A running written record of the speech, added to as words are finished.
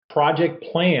project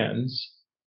plans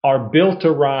are built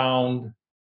around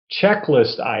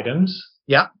checklist items.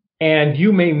 Yeah. And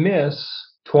you may miss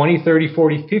 20, 30,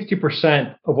 40,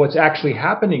 50% of what's actually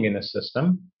happening in a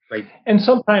system. Right. And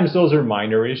sometimes those are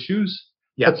minor issues,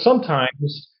 Yeah. but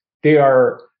sometimes they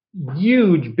are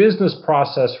huge business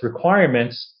process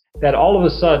requirements that all of a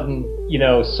sudden,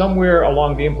 somewhere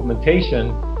along the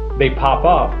implementation, they pop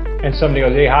up and somebody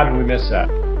goes, hey, how did we miss that?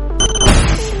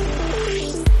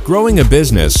 Growing a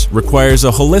business requires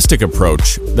a holistic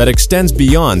approach that extends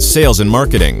beyond sales and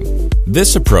marketing.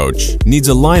 This approach needs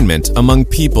alignment among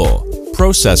people,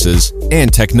 processes,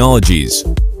 and technologies.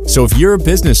 So if you're a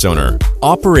business owner,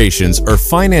 operations, or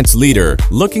finance leader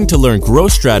looking to learn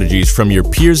growth strategies from your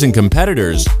peers and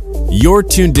competitors, you're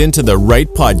tuned into the right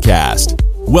podcast.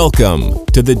 Welcome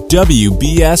to the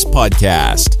WBS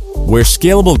Podcast, where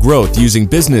scalable growth using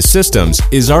business systems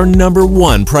is our number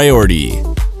one priority.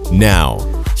 Now,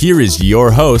 here is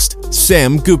your host,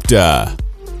 Sam Gupta.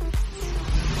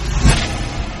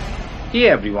 Hey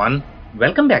everyone,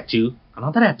 welcome back to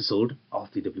another episode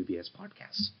of the WBS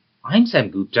Podcast. I'm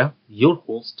Sam Gupta, your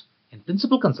host and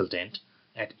principal consultant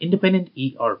at independent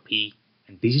ERP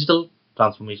and digital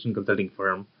transformation consulting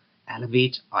firm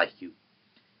Elevate IQ.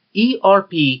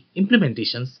 ERP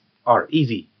implementations are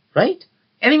easy, right?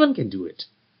 Anyone can do it.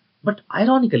 But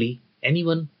ironically,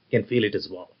 anyone can fail it as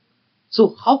well.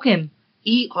 So how can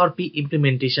ERP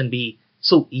implementation be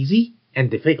so easy and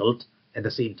difficult at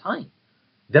the same time?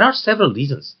 There are several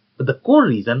reasons, but the core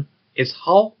reason is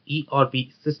how ERP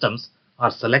systems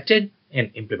are selected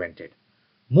and implemented.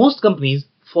 Most companies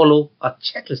follow a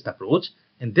checklist approach,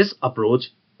 and this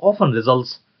approach often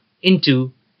results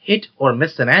into hit or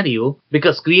miss scenario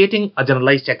because creating a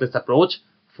generalized checklist approach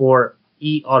for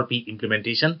ERP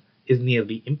implementation is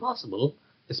nearly impossible,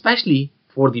 especially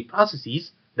for the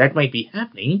processes that might be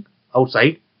happening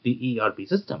outside the ERP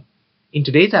system. In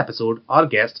today's episode, our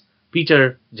guest,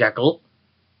 Peter Jekyll,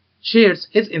 shares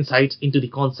his insights into the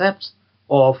concepts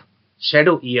of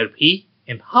shadow ERP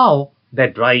and how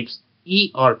that drives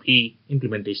ERP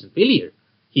implementation failure.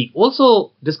 He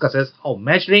also discusses how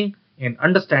measuring and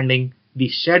understanding the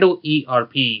shadow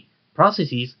ERP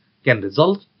processes can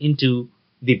result into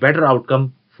the better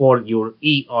outcome for your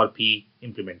ERP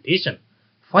implementation.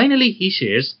 Finally, he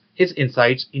shares his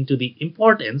insights into the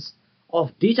importance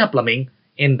of data plumbing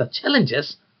and the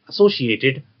challenges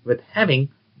associated with having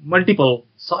multiple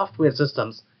software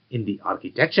systems in the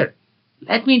architecture.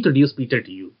 Let me introduce Peter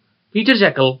to you. Peter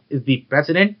Jekyll is the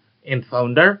president and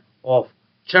founder of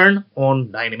Churn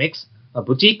on Dynamics, a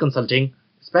boutique consulting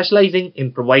specializing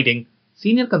in providing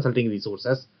senior consulting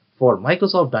resources for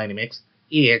Microsoft Dynamics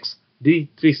AX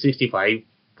D365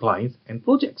 clients and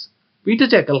projects. Peter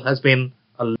Jekyll has been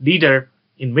a leader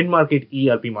in mid-market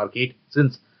ERP market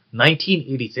since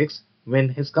 1986 when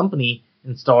his company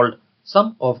installed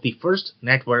some of the first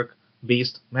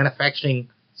network-based manufacturing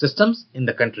systems in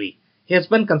the country. He has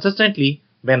consistently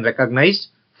been recognized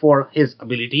for his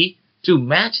ability to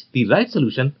match the right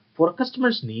solution for a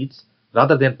customer's needs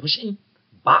rather than pushing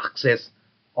boxes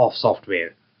of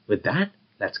software. With that,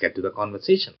 let's get to the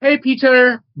conversation. Hey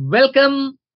Peter,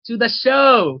 welcome to the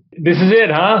show. This is it,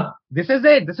 huh? This is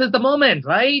it. This is the moment,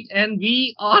 right? And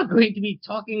we are going to be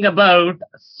talking about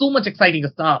so much exciting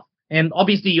stuff. And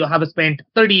obviously, you have spent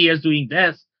 30 years doing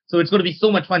this, so it's going to be so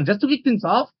much fun. Just to kick things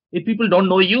off, if people don't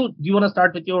know you, do you want to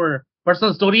start with your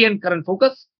personal story and current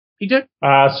focus, Peter?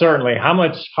 Certainly. How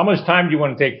much time do you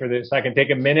want to take for this? I can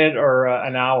take a minute or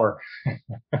an hour.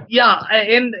 Yeah,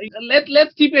 and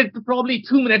let's keep it probably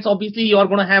 2 minutes. Obviously, you are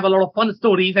going to have a lot of fun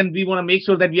stories, and we want to make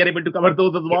sure that we are able to cover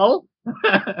those as well.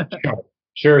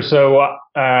 Sure. So,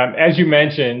 as you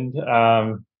mentioned,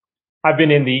 I've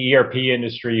been in the ERP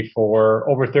industry for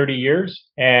over 30 years.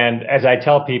 And as I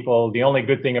tell people, the only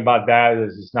good thing about that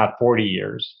is it's not 40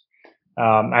 years.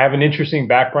 I have an interesting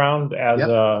background I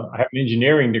have an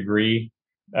engineering degree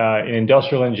in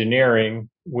industrial engineering,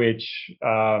 which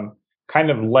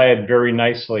kind of led very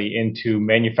nicely into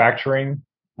manufacturing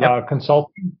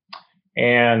consulting.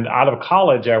 And out of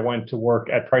college, I went to work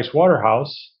at Price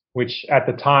Waterhouse, which at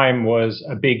the time was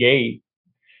a big eight,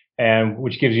 and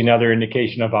which gives you another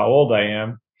indication of how old I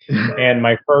am. And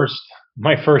my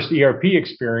first ERP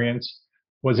experience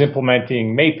was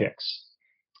implementing Mapix.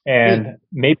 And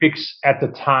Mapix at the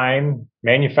time,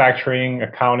 manufacturing,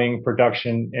 accounting,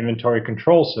 production, inventory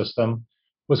control system,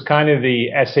 was kind of the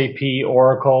SAP,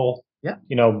 Oracle,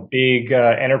 big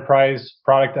enterprise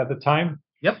product at the time.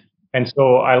 Yep. And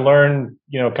so I learned,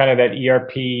 kind of that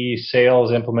ERP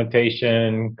sales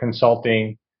implementation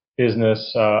consulting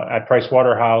business at Price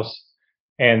Waterhouse,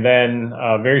 and then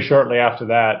very shortly after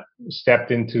that,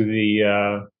 stepped into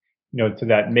the to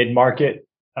that mid-market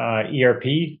ERP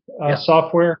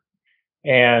software,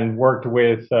 and worked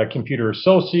with Computer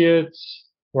Associates,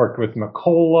 worked with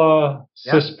Macola,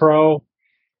 Syspro,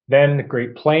 then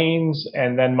Great Plains,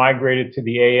 and then migrated to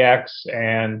the AX,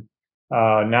 and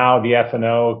now the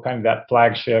F&O, kind of that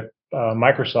flagship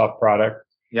Microsoft product.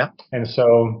 Yeah. And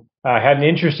so I had an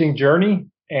interesting journey,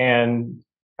 and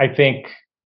I think,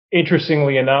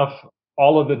 interestingly enough,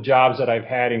 all of the jobs that I've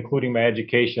had, including my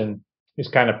education, is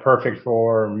kind of perfect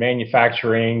for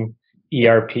manufacturing,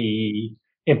 ERP,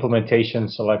 implementation,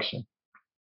 selection.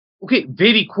 Okay,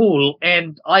 very cool.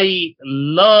 And I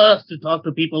love to talk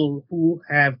to people who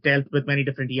have dealt with many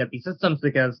different ERP systems,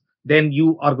 because then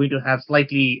you are going to have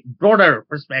slightly broader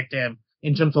perspective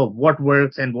in terms of what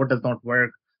works and what does not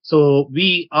work. So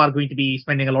we are going to be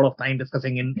spending a lot of time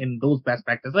discussing in those best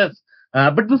practices.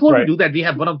 But before we do that, we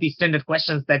have one of the standard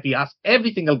questions that we ask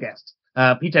every single guest,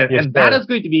 Peter, and that is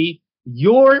going to be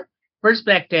your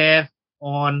perspective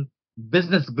on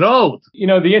business growth.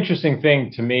 The interesting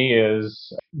thing to me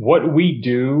is what we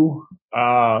do,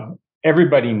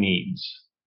 everybody needs.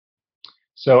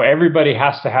 So everybody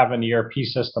has to have an ERP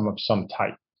system of some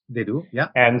type. They do, yeah.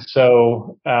 And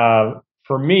so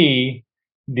for me,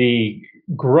 the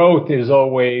growth is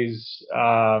always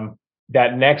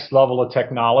that next level of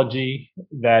technology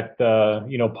that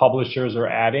publishers are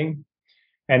adding.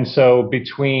 And so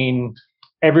between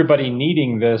everybody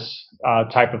needing this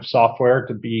type of software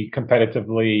to be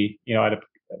competitively,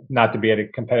 not to be at a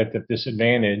competitive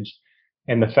disadvantage,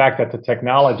 and the fact that the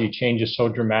technology changes so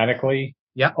dramatically,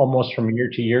 almost from year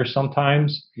to year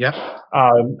sometimes,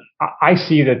 I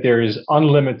see that there is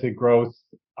unlimited growth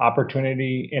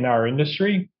opportunity in our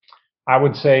industry. I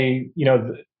would say,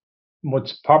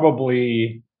 what's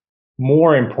probably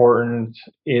more important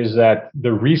is that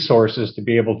the resources to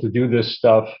be able to do this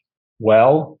stuff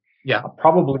well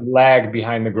probably lag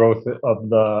behind the growth of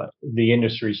the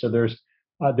industry. So there's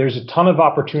a ton of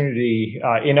opportunity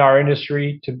in our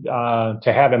industry to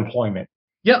have employment.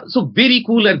 Yeah, so very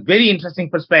cool and very interesting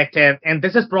perspective. And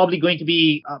this is probably going to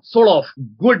be a sort of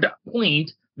good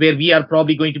point where we are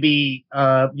probably going to be,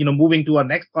 moving to our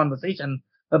next conversation.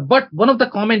 But one of the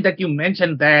comments that you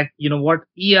mentioned that,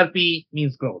 ERP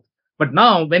means growth. But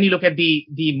now when you look at the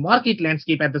market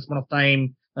landscape at this point of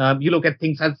time, you look at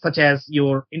things such as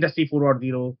your Industry 4.0,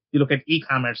 you look at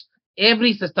e-commerce,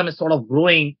 every system is sort of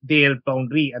growing their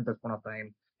boundary at this point of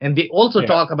time. And they also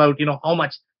talk about, how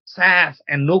much SaaS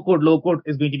and no-code, low-code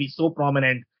is going to be so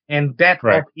prominent. And that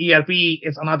of ERP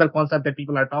is another concept that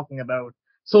people are talking about.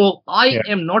 So I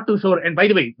am not too sure. And by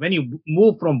the way, when you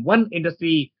move from one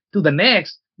industry to the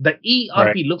next, the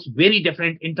ERP looks very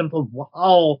different in terms of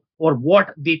how or what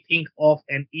they think of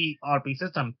an ERP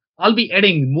system. I'll be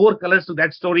adding more colors to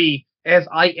that story as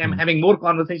I am having more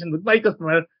conversation with my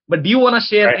customer. But do you want to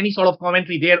share any sort of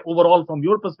commentary there overall from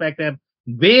your perspective,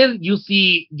 where you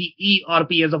see the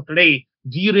ERP as of today?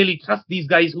 Do you really trust these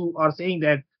guys who are saying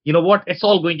that, it's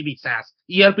all going to be SaaS?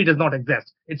 ERP does not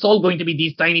exist. It's all going to be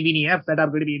these tiny mini apps that are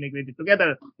going to be integrated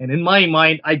together. And in my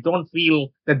mind, I don't feel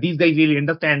that these guys really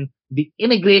understand the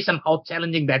integration, how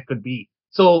challenging that could be.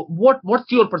 So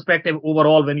what's your perspective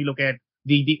overall when you look at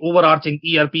the overarching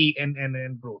ERP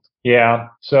and growth? Yeah.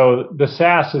 So the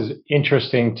SaaS is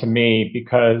interesting to me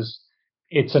because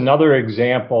it's another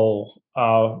example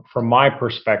from my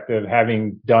perspective,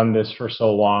 having done this for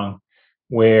so long,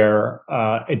 where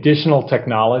additional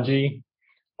technology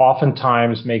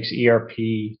oftentimes makes ERP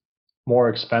more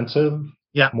expensive,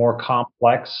 more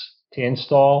complex to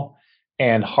install,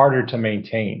 and harder to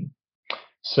maintain.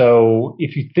 So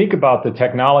if you think about the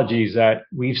technologies that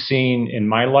we've seen in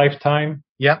my lifetime,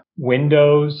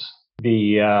 Windows,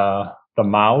 the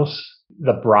mouse,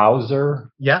 the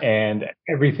browser, and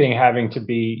everything having to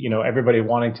be, everybody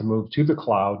wanting to move to the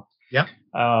cloud.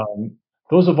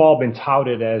 Those have all been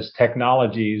touted as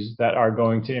technologies that are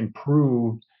going to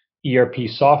improve ERP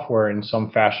software in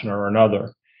some fashion or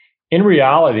another. In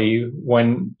reality,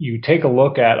 when you take a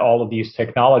look at all of these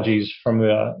technologies from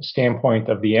the standpoint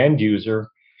of the end user,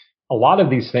 a lot of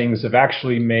these things have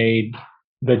actually made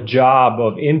the job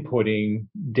of inputting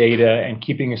data and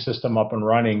keeping a system up and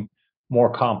running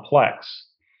more complex.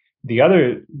 The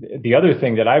other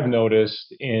thing that I've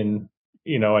noticed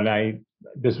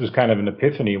this was kind of an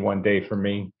epiphany one day for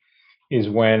me, is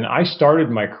when I started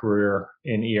my career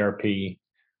in ERP,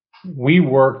 we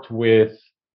worked with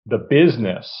the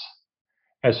business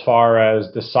as far as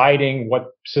deciding what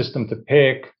system to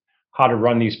pick, how to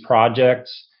run these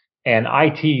projects, and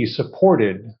IT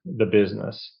supported the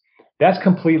business. That's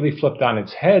completely flipped on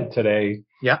its head today.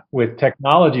 With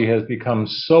technology has become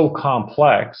so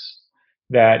complex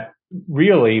that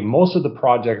really most of the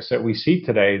projects that we see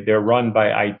today, they're run by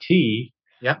IT,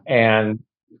 Yeah. and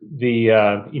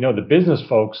the business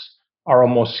folks are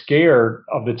almost scared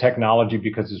of the technology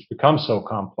because it's become so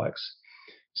complex.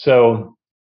 So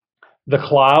the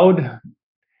cloud,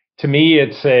 to me,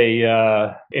 it's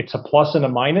a plus and a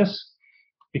minus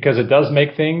because it does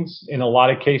make things in a lot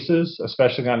of cases,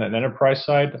 especially on an enterprise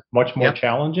side, much more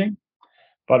challenging.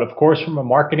 But of course, from a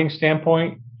marketing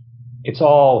standpoint, it's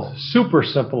all super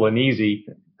simple and easy.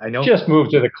 I know. Just move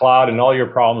to the cloud and all your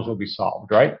problems will be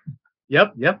solved, right?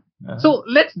 Yep. So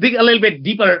let's dig a little bit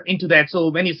deeper into that. So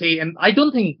when you say, and I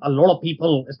don't think a lot of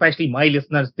people, especially my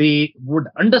listeners, they would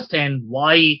understand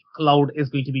why cloud is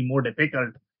going to be more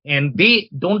difficult. And they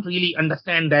don't really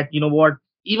understand that,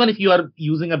 even if you are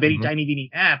using a very tiny weeny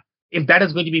app, if that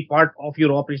is going to be part of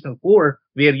your operational core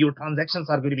where your transactions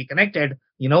are going to be connected,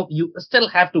 you still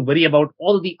have to worry about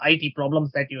all the IT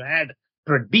problems that you had.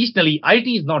 Traditionally, IT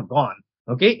is not gone.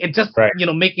 Okay. It's just,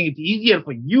 making it easier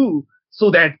for you so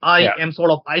that I am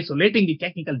sort of isolating the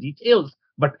technical details.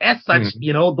 But as such,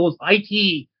 those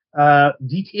IT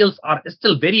details are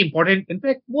still very important. In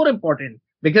fact, more important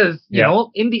because,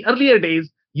 in the earlier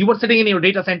days, you were sitting in your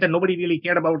data center. Nobody really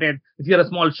cared about it. If you're a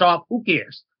small shop, who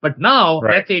cares? But now,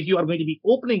 let's say if you are going to be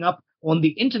opening up on the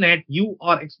internet, you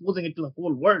are exposing it to the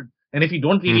whole world. And if you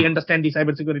don't really understand the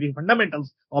cybersecurity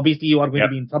fundamentals, obviously you are going to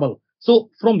be in trouble. So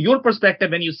from your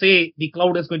perspective, when you say the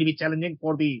cloud is going to be challenging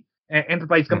for the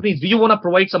enterprise companies, do you want to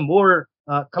provide some more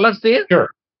colors there?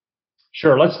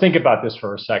 Sure. Let's think about this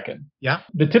for a second. Yeah.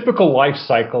 The typical life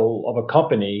cycle of a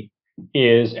company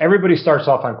is everybody starts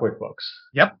off on QuickBooks.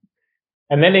 Yep.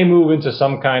 And then they move into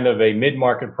some kind of a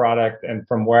mid-market product. And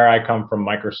from where I come from,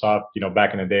 Microsoft,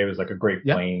 back in the day, it was like a Great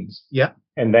Plains. Yeah.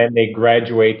 And then they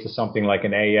graduate to something like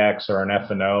an AX or an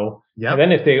F&O. Yeah. And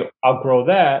then if they outgrow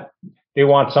that, they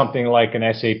want something like an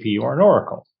SAP or an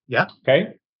Oracle. Yeah.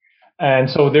 Okay. And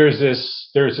so there's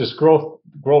this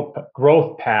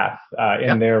growth path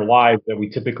in their lives that we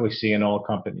typically see in all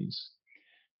companies.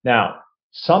 Now,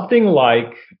 something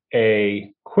like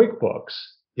a QuickBooks,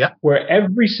 where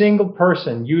every single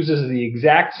person uses the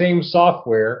exact same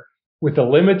software with a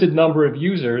limited number of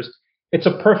users, it's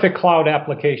a perfect cloud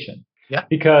application. Yeah.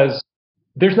 Because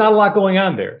there's not a lot going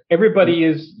on there. Everybody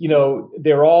is,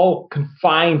 they're all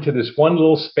confined to this one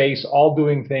little space, all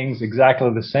doing things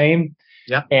exactly the same.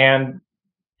 Yeah. And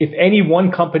if any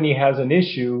one company has an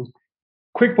issue,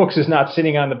 QuickBooks is not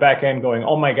sitting on the back end going,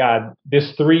 oh my God,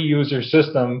 this 3-user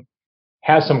system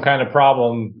has some kind of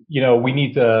problem. We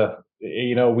need to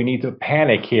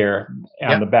panic here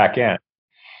on the back end.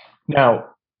 Now,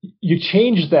 you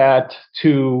change that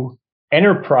to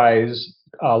enterprise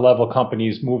level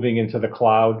companies moving into the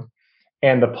cloud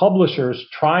and the publishers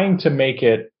trying to make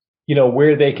it,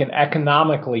 where they can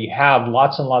economically have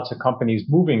lots and lots of companies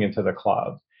moving into the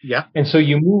cloud. Yeah. And so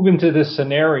you move into this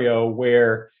scenario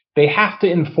where they have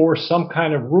to enforce some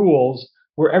kind of rules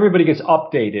where everybody gets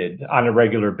updated on a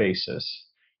regular basis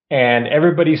and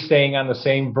everybody's staying on the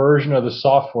same version of the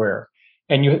software.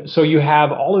 And so you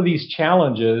have all of these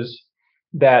challenges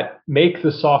that make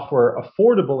the software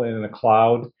affordable in the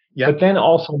cloud, but then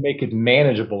also make it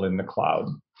manageable in the cloud.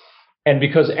 And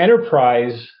because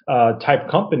enterprise type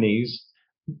companies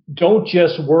don't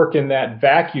just work in that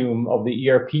vacuum of the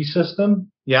ERP system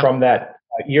from that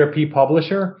ERP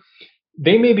publisher,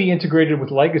 they may be integrated with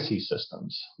legacy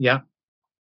systems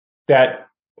that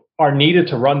are needed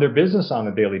to run their business on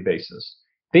a daily basis.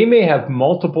 They may have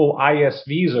multiple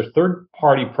ISVs or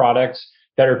third-party products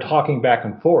that are talking back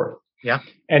and forth. Yeah.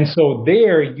 And so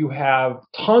there you have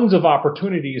tons of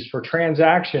opportunities for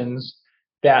transactions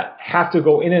that have to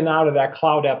go in and out of that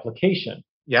cloud application.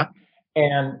 Yeah.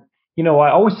 And,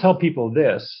 I always tell people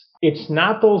this, it's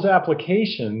not those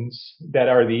applications that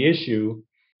are the issue,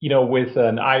 with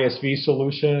an ISV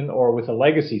solution or with a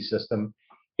legacy system.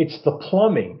 It's the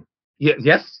plumbing.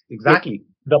 Yes, exactly.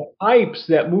 The pipes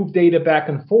that move data back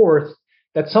and forth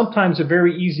that sometimes are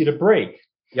very easy to break.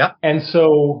 Yeah. And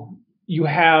so you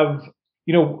have,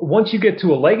 once you get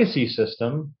to a legacy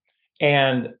system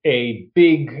and a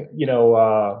big,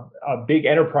 a big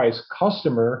enterprise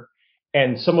customer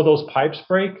and some of those pipes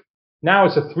break, now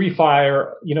it's a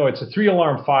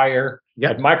 3-alarm fire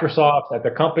at Microsoft, at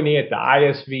the company, at the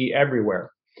ISV,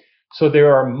 everywhere. So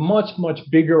there are much, much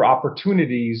bigger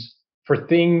opportunities for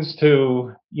things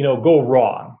to, go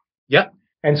wrong. Yeah.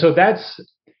 And so that's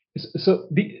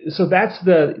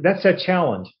that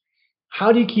challenge.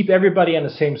 How do you keep everybody on the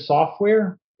same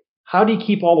software? How do you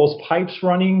keep all those pipes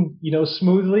running,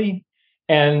 smoothly?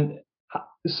 And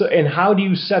how do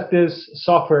you set this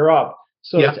software up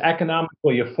so it's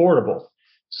economically affordable?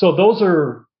 So those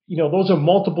are those are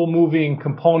multiple moving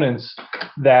components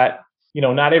that,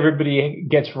 not everybody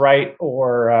gets right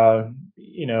or,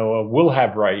 will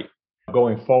have right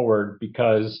going forward,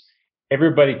 because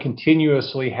everybody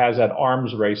continuously has that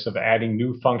arms race of adding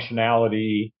new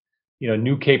functionality,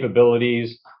 new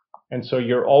capabilities. And so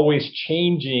you're always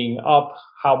changing up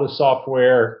how the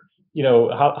software,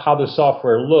 how the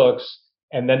software looks.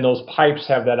 And then those pipes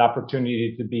have that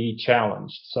opportunity to be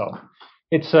challenged. So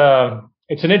it's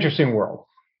an interesting world.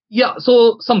 Yeah,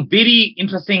 so some very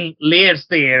interesting layers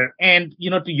there. And,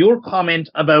 to your comment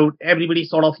about everybody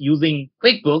sort of using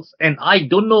QuickBooks, and I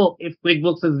don't know if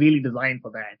QuickBooks is really designed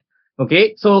for that.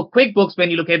 Okay, so QuickBooks,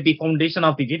 when you look at the foundation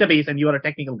of the database, and you are a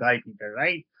technical guy, Peter,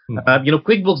 right?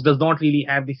 QuickBooks does not really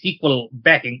have the SQL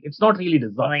backing. It's not really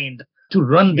designed to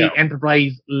run the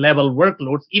enterprise level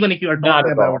workloads, even if you are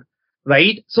talking about,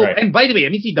 right? So, and by the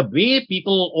way, see, the way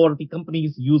people or the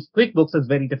companies use QuickBooks is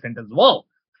very different as well.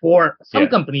 For some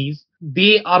companies,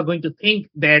 they are going to think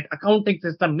that accounting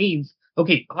system means,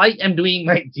 okay, I am doing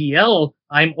my GL,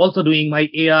 I'm also doing my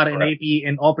AR and AP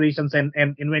and operations and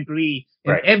inventory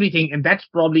and everything, and that's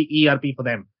probably ERP for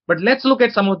them. But let's look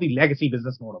at some of the legacy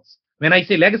business models. When I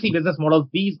say legacy business models,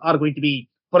 these are going to be,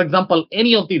 for example,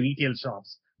 any of the retail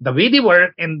shops. The way they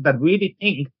work and the way they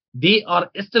think, they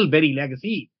are still very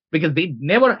legacy, because they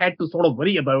never had to sort of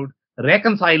worry about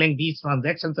reconciling these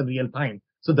transactions in real time.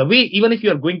 So the way, even if you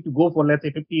are going to go for, let's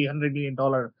say, $50, $100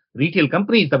 million retail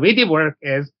companies, the way they work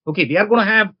is, okay, they are going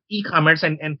to have e-commerce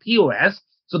and POS.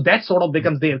 So that sort of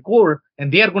becomes their core.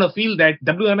 And they are going to feel that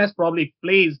WMS probably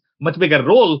plays much bigger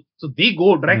role. So they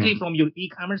go directly from your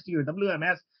e-commerce to your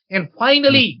WMS. And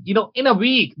finally, in a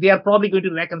week, they are probably going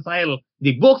to reconcile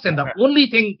the books. And the only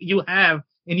thing you have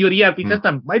in your ERP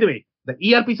system, by the way,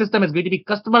 the ERP system is going to be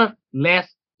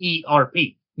customer-less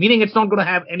ERP. Meaning it's not going to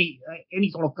have any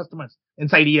sort of customers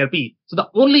inside ERP. So the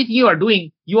only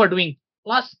thing you are doing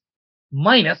plus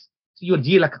minus your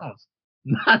GL accounts.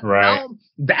 Now,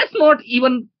 that's not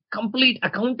even complete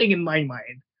accounting in my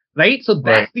mind, right? So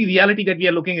that's the reality that we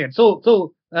are looking at.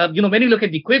 So when you look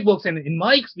at the QuickBooks, and in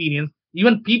my experience,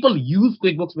 even people use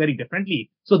QuickBooks very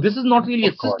differently. So this is not really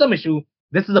a system issue.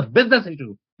 This is a business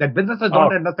issue that businesses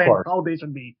don't understand how they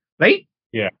should be, right?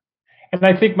 Yeah. And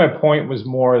I think my point was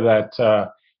more that,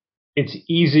 it's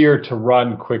easier to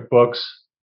run QuickBooks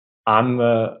on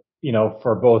the,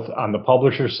 for both on the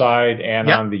publisher side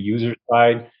and on the user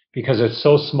side, because it's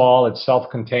so small, it's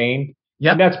self-contained.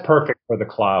 And that's perfect for the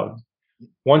cloud.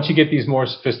 Once you get these more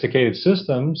sophisticated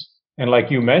systems, and like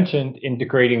you mentioned,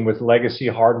 integrating with legacy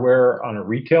hardware on a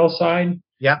retail side.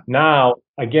 Now,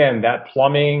 again, that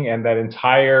plumbing and that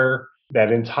entire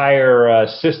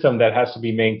system that has to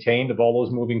be maintained of all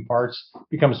those moving parts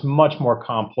becomes much more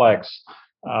complex.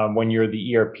 When you're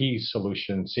the ERP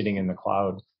solution sitting in the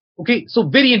cloud. Okay, so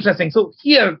very interesting. So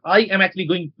here I am actually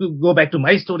going to go back to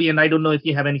my story, and I don't know if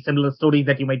you have any similar stories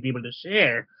that you might be able to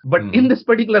share. But in this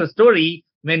particular story,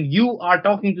 when you are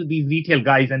talking to these retail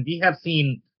guys, and we have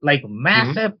seen like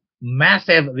massive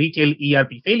retail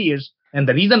ERP failures, and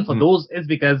the reason for those is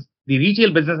because the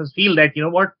retail businesses feel that,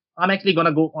 I'm actually going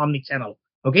to go omni-channel.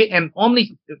 Okay, and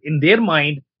in their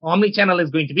mind, omni-channel is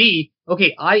going to be,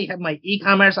 okay, I have my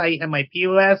e-commerce, I have my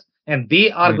POS, and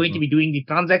they are going to be doing the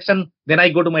transaction. Then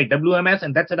I go to my WMS,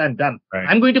 and that's it, I'm done.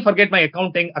 I'm going to forget my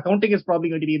accounting. Accounting is probably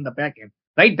going to be in the back end,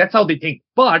 right? That's how they think.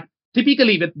 But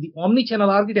typically with the omni-channel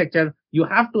architecture, you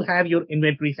have to have your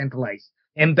inventory centralized.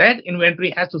 And that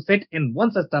inventory has to sit in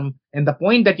one system. And the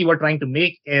point that you are trying to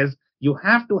make is you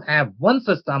have to have one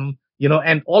system,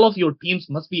 and all of your teams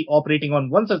must be operating on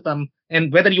one system.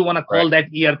 And whether you want to call that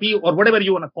ERP or whatever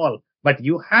you want to call, but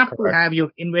you have to have your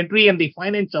inventory and the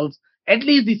financials, at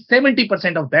least the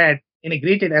 70% of that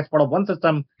integrated as part of one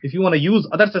system. If you want to use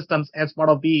other systems as part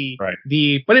of the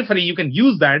periphery, you can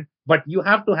use that, but you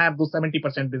have to have those 70%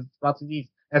 business processes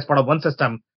as part of one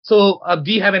system. So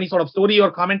do you have any sort of story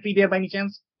or commentary there by any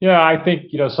chance? Yeah, I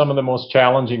think, some of the most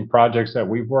challenging projects that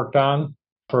we've worked on,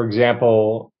 for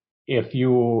example, if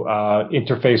you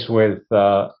interface with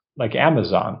like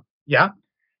Amazon.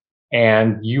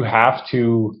 And you have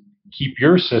to keep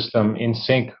your system in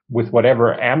sync with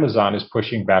whatever Amazon is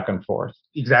pushing back and forth.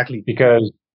 Exactly.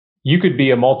 Because you could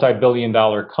be a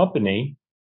multi-billion-dollar company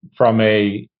from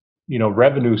a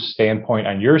revenue standpoint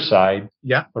on your side.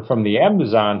 But from the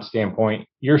Amazon standpoint,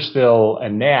 you're still a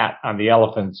gnat on the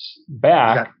elephant's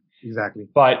back. Exactly.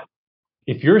 But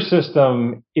if your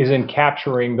system isn't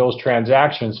capturing those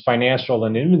transactions, financial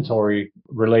and inventory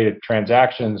related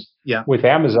transactions with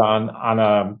Amazon on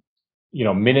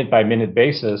a minute by minute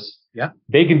basis,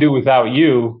 they can do without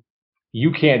you.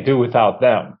 You can't do without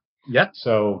them. Yeah.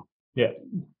 So,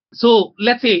 So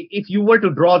let's say if you were to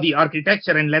draw the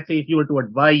architecture and let's say if you were to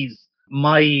advise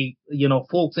my,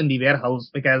 folks in the warehouse,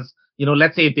 because,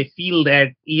 let's say if they feel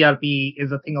that ERP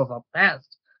is a thing of our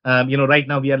past, right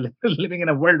now we are living in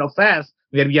a world of SaaS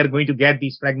where we are going to get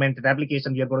these fragmented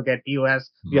applications. We are going to get POS.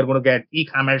 We are going to get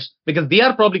e-commerce because they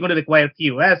are probably going to require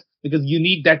POS because you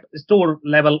need that store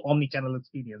level omni-channel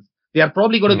experience. They are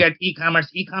probably going to get e-commerce.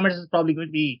 E-commerce is probably going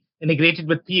to be integrated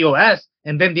with POS.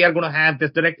 And then they are going to have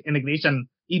this direct integration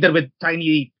either with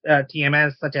tiny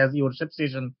TMS such as your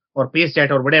ShipStation or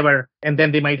PageJet or whatever. And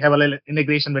then they might have a little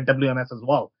integration with WMS as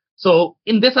well. So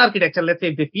in this architecture, let's say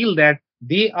if they feel that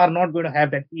they are not going to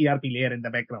have that ERP layer in the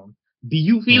background, do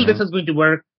you feel this is going to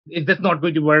work? Is this not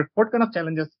going to work? What kind of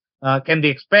challenges can they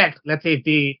expect? Let's say if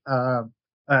they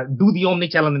do the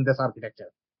omni-channel in this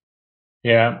architecture.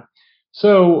 Yeah.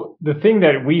 So the thing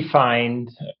that we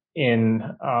find in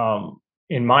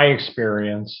my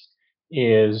experience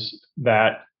is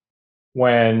that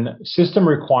when system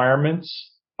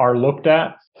requirements are looked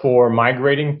at for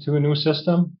migrating to a new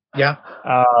system,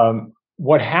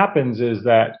 what happens is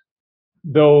that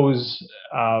those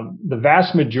the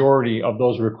vast majority of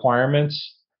those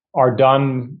requirements are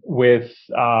done with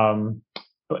an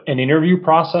interview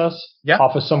process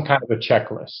off of some kind of a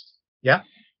checklist. Yeah.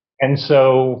 And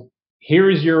so here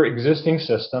is your existing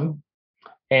system,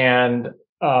 and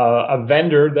a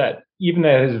vendor that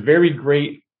has very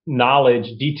great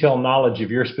knowledge, detailed knowledge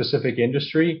of your specific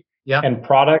industry and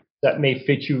product that may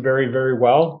fit you very, very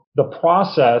well. The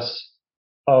process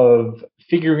of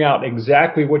figuring out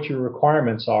exactly what your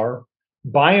requirements are,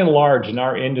 by and large in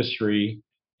our industry,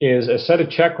 is a set of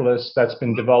checklists that's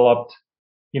been developed,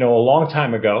 a long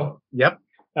time ago. Yep.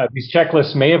 These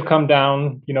checklists may have come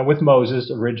down, with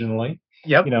Moses originally.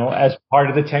 Yep. As part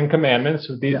of the 10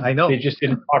 Commandments. I know. They just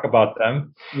didn't talk about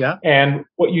them. Yeah. And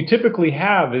what you typically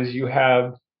have is you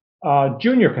have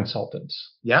junior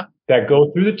consultants. Yeah. That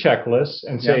go through the checklists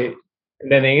and say,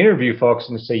 and then they interview folks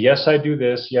and say, yes, I do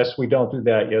this. Yes, we don't do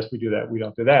that. Yes, we do that. We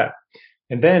don't do that.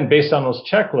 And then based on those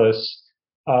checklists,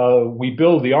 we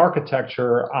build the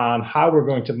architecture on how we're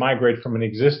going to migrate from an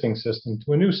existing system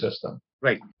to a new system.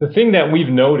 Right. The thing that we've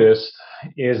noticed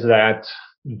is that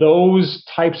those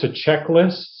types of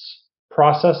checklists,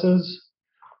 processes,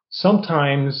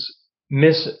 sometimes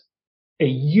miss a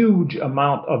huge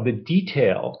amount of the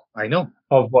detail. I know.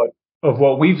 Of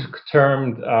what we've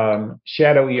termed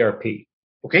shadow ERP.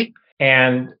 Okay.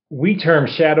 And we term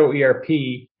shadow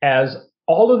ERP as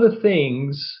all of the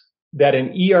things that an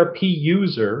ERP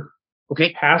user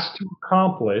has to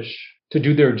accomplish to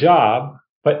do their job,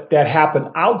 but that happen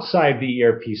outside the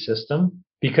ERP system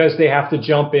because they have to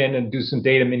jump in and do some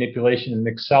data manipulation in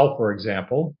Excel, for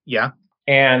example. Yeah.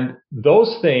 And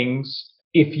those things,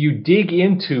 if you dig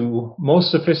into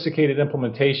most sophisticated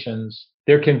implementations,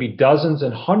 there can be dozens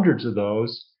and hundreds of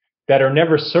those that are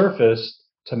never surfaced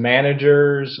to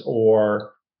managers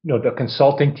or the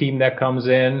consulting team that comes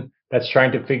in that's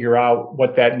trying to figure out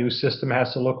what that new system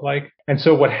has to look like. And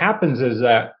so what happens is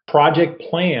that project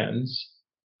plans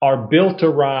are built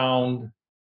around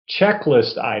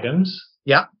checklist items.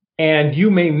 Yeah. And you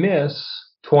may miss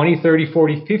 20, 30,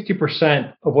 40,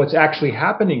 50% of what's actually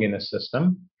happening in a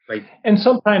system. Right. And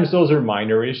sometimes those are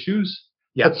minor issues.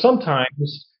 Yeah. But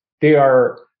sometimes they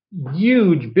are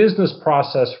huge business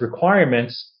process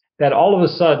requirements that all of a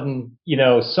sudden,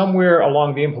 somewhere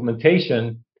along the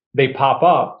implementation, they pop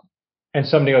up and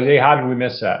somebody goes, hey, how did we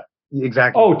miss that?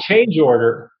 Exactly. Oh, change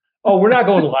order. Oh, we're not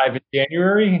going live in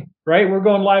January, right? We're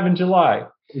going live in July.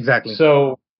 Exactly.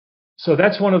 So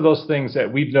that's one of those things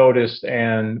that we've noticed,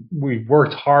 and we've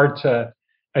worked hard to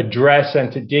address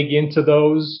and to dig into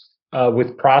those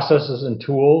with processes and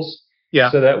tools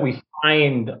so that we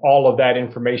find all of that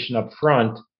information up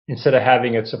front instead of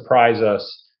having it surprise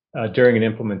us during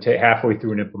an halfway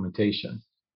through an implementation.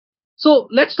 So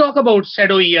let's talk about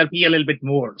Shadow ERP a little bit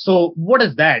more. So what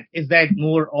is that? Is that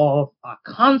more of a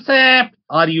concept?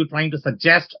 Are you trying to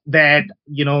suggest that,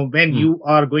 when you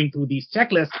are going through these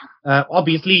checklists,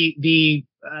 obviously the,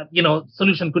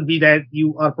 solution could be that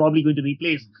you are probably going to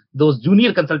replace those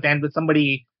junior consultants with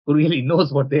somebody who really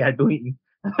knows what they are doing.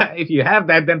 If you have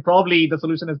that, then probably the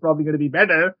solution is probably going to be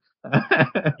better.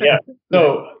 Yeah.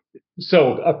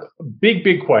 So a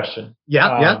big question.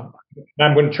 Yeah.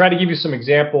 I'm going to try to give you some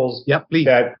examples please.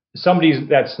 That somebody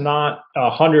that's not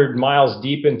 100 miles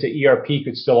deep into ERP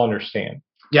could still understand.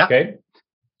 Yeah. Okay.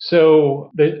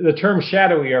 So the term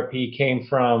shadow ERP came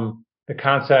from the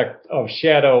concept of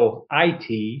shadow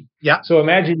IT. Yeah. So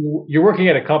imagine you're working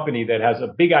at a company that has a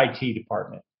big IT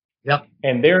department. Yeah.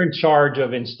 And they're in charge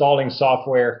of installing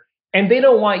software, and they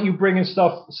don't want you bringing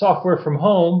software from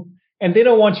home, and they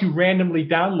don't want you randomly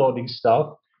downloading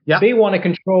stuff. Yeah. They want to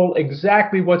control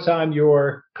exactly what's on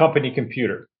your company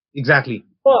computer. Exactly.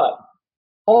 But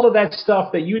all of that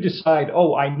stuff that you decide,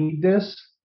 oh, I need this,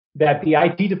 that the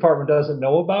IT department doesn't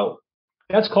know about,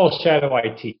 that's called shadow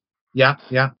IT. Yeah.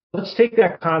 Yeah. Let's take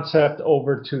that concept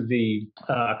over to the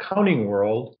accounting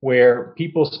world where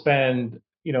people spend,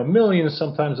 millions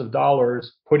sometimes of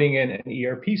dollars putting in an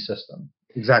ERP system.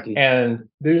 Exactly. And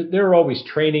there are always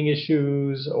training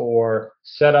issues or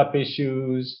setup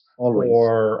issues Always.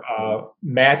 or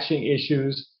matching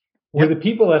issues where the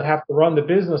people that have to run the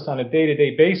business on a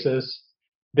day-to-day basis,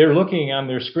 they're looking on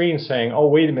their screen saying, oh,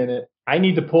 wait a minute, I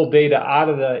need to pull data out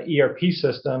of the ERP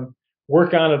system,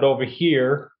 work on it over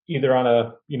here, either on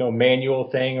a manual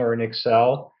thing or in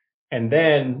Excel, and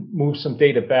then move some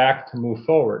data back to move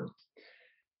forward.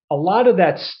 A lot of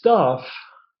that stuff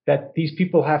that these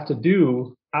people have to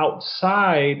do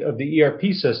outside of the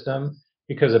ERP system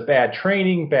because of bad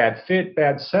training, bad fit,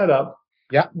 bad setup,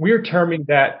 we're terming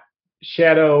that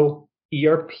shadow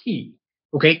ERP.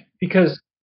 Okay. Because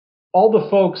all the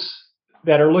folks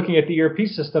that are looking at the ERP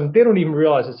system, they don't even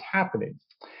realize it's happening.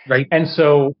 Right. And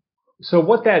so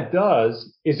what that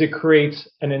does is it creates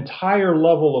an entire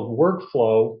level of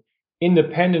workflow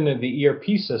independent of the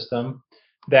ERP system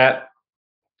that,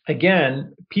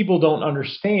 again, people don't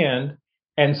understand.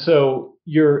 And so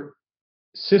your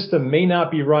system may not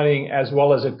be running as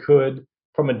well as it could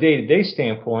from a day-to-day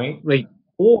standpoint. Right.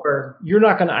 Or you're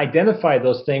not going to identify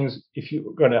those things if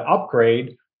you're going to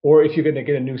upgrade or if you're going to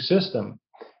get a new system.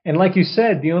 And like you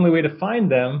said, the only way to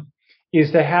find them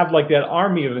is to have like that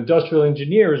army of industrial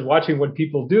engineers watching what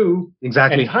people do.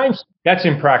 Exactly. And that's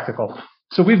impractical.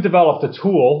 So we've developed a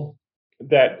tool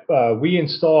that we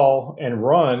install and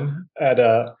run at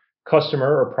a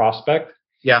customer or prospect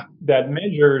that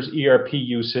measures ERP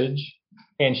usage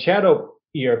and shadow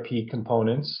ERP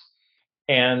components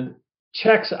and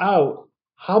checks out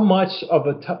how much of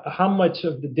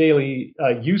the daily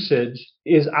usage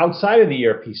is outside of the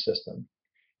ERP system,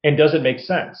 and does it make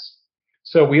sense?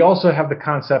 So we also have the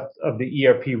concept of the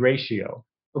ERP ratio,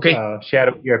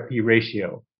 shadow ERP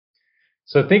ratio.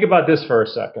 So think about this for a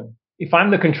second. If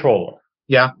I'm the controller,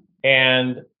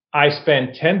 and I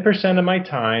spend 10% of my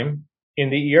time in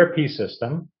the ERP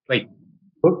system,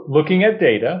 looking at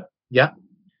data,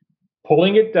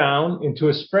 pulling it down into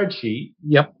a spreadsheet,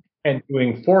 and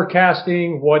doing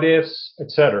forecasting, what ifs,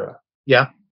 etc.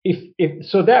 If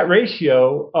so, that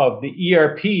ratio of the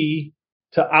ERP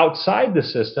to outside the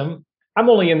system, I'm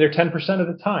only in there 10% of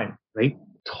the time.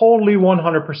 Totally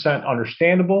 100%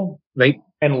 understandable,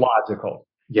 and logical.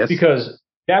 Yes. Because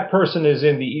that person is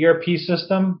in the ERP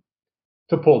system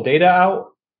to pull data out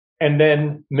and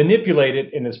then manipulate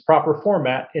it in its proper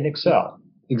format in Excel.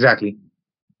 Exactly.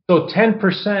 So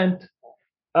 10%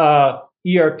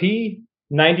 ERP,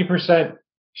 90%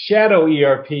 shadow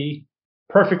ERP,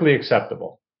 perfectly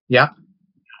acceptable.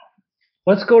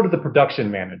 Let's go to the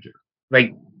production manager.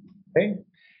 Okay.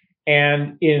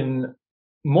 And in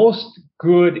most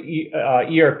good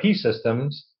ERP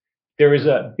systems, there is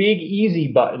a big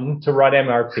easy button to run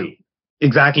MRP.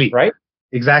 Exactly. Right?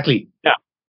 Exactly. Now,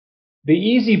 the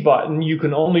easy button you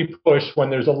can only push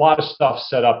when there's a lot of stuff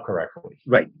set up correctly.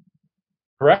 Right.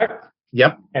 Correct?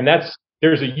 Yep. And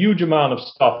there's a huge amount of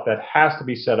stuff that has to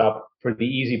be set up for the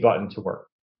easy button to work.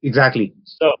 Exactly.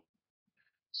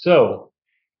 So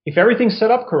if everything's set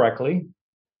up correctly,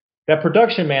 that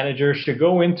production manager should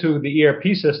go into the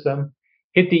ERP system,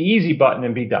 hit the easy button,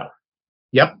 and be done.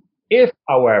 Yep. If,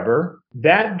 however,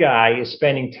 that guy is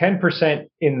spending 10%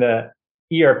 in the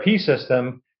ERP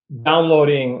system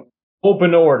downloading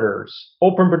open orders,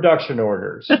 open production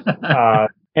orders,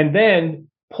 and then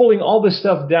pulling all this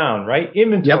stuff down, right?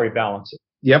 Inventory balances.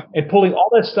 And pulling all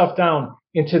that stuff down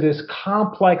into this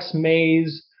complex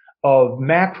maze of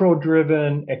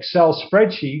macro-driven Excel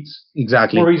spreadsheets.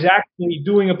 Exactly. Where he's actually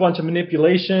doing a bunch of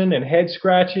manipulation and head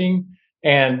scratching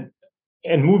and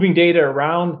moving data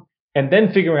around and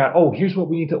then figuring out, oh, here's what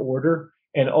we need to order.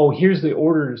 And oh, here's the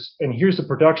orders and here's the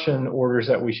production orders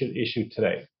that we should issue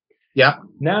today.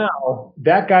 Now,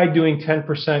 that guy doing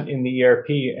 10% in the ERP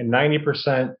and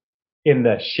 90% in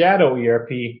the shadow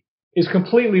ERP is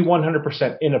completely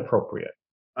 100% inappropriate.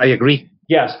 I agree.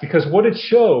 Yes, because what it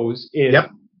shows is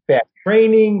bad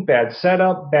training, bad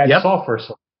setup, bad software,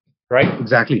 right?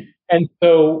 Exactly. And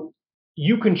so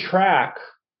you can track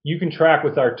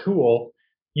with our tool,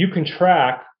 you can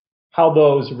track how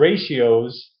those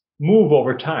ratios move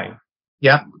over time.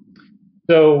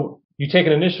 So you take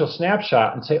an initial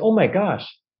snapshot and say, oh my gosh,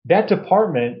 that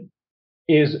department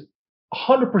is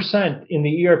 100% in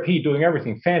the ERP doing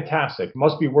everything. Fantastic.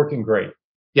 Must be working great.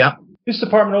 This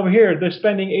department over here, they're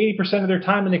spending 80% of their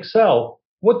time in Excel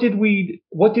what did we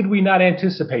not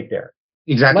anticipate there?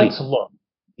 Exactly. Let's look.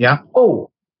 Yeah.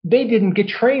 Oh, they didn't get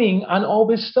training on all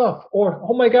this stuff. Or,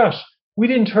 oh my gosh, we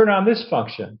didn't turn on this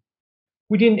function.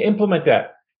 We didn't implement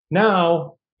that.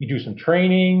 Now you do some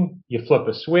training, you flip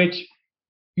a switch,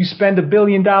 you spend $1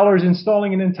 billion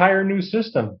installing an entire new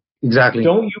system. Exactly.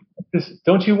 Don't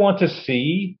you want to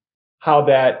see how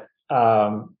that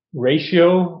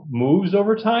ratio moves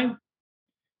over time?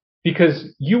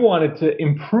 Because you want it to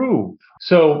improve.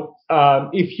 So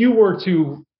if you were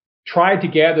to try to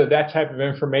gather that type of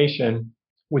information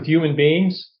with human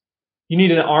beings, you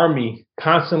need an army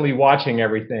constantly watching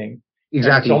everything.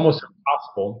 Exactly. It's almost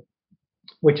impossible,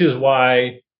 which is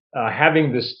why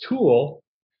having this tool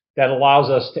that allows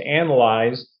us to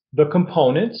analyze the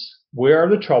components, where are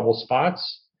the trouble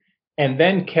spots, and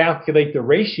then calculate the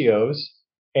ratios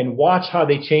and watch how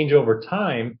they change over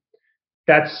time.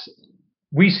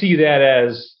 We see that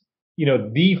as,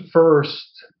 the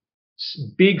first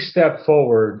big step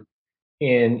forward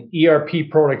in ERP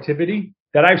productivity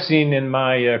that I've seen in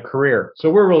my career.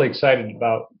 So we're really excited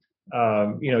about,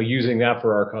 using that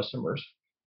for our customers.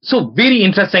 So very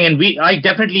interesting, and I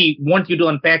definitely want you to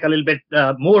unpack a little bit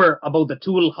more about the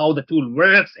tool, how the tool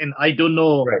works, and I don't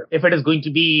know if it is going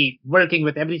to be working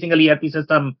with every single ERP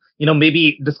system.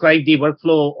 Maybe describe the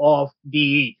workflow of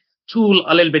the tool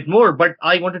a little bit more. But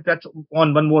I want to touch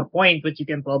on one more point, which you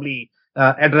can probably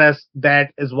address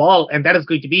that as well, and that is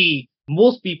going to be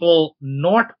most people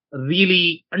not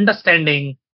really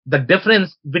understanding the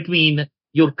difference between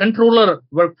your controller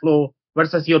workflow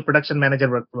versus your production manager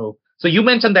workflow. So you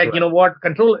mentioned that,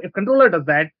 if controller does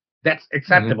that, that's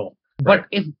acceptable. Mm-hmm. But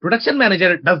if production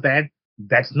manager does that,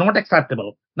 that's not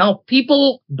acceptable. Now,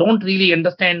 people don't really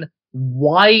understand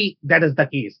why that is the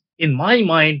case. In my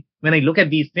mind, when I look at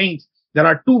these things, there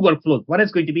are two workflows. One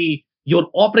is going to be your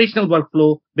operational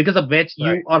workflow, because of which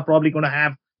you are probably going to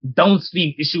have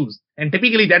downstream issues. And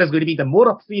typically that is going to be the more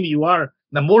upstream you are,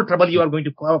 the more trouble you are going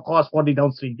to cause for the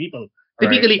downstream people.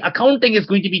 Typically, accounting is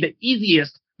going to be the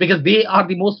easiest because they are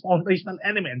the most foundational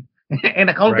element.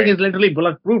 And accounting is literally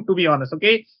bulletproof, to be honest.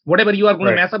 Okay. Whatever you are going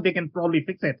to mess up, they can probably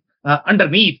fix it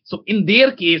underneath. So in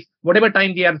their case, whatever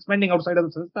time they are spending outside of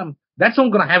the system, that's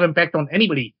not going to have impact on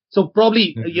anybody. So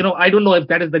probably, I don't know if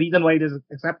that is the reason why it is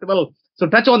acceptable. So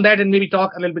touch on that and maybe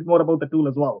talk a little bit more about the tool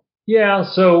as well. Yeah.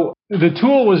 So the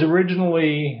tool was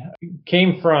originally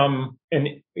came from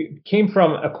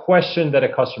a question that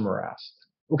a customer asked.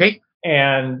 Okay.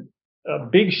 And a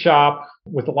big shop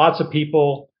with lots of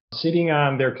people sitting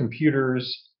on their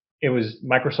computers. It was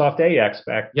Microsoft AX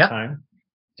back at the time,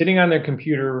 sitting on their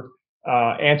computer,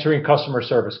 answering customer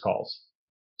service calls.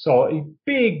 So a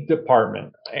big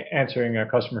department answering a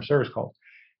customer service calls.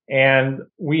 And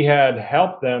we had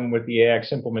helped them with the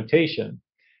AX implementation.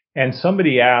 And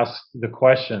somebody asked the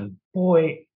question,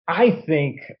 boy, I'd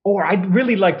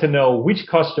really like to know which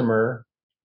customer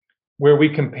where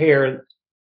we compare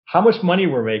how much money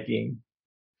we're making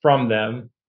from them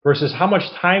versus how much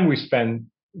time we spend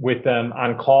with them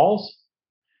on calls.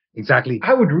 Exactly.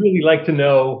 I would really like to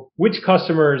know which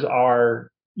customers are,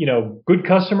 good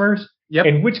customers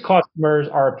and which customers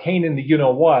are a pain in the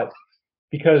what,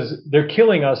 because they're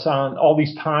killing us on all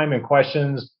these time and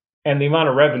questions, and the amount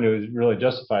of revenue really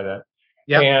justify that.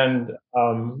 Yep. And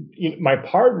my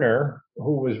partner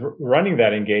who was running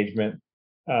that engagement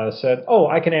said, "Oh,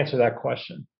 I can answer that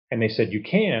question." And they said, "You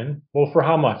can? Well, for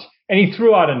how much?" And he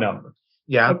threw out a number.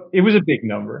 Yeah. It was a big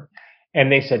number.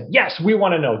 And they said, "Yes, we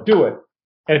want to know. Do it."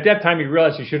 And at that time, he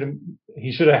realized he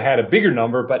should have had a bigger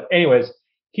number. But anyways,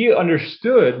 he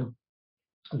understood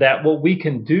that what we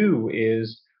can do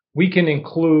is we can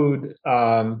include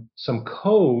some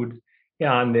code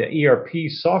on the ERP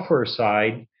software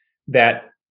side that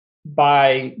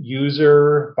by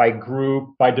user, by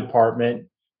group, by department,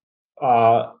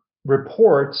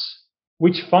 reports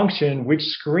which function, which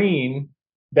screen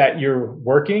that you're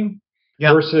working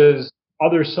versus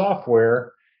other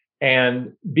software,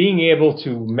 and being able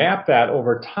to map that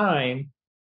over time.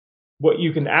 What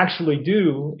you can actually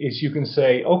do is you can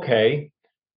say, okay,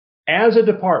 as a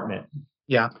department,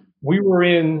 we were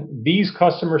in these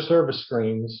customer service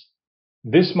screens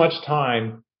this much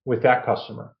time with that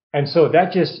customer. And so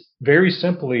that just very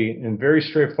simply and very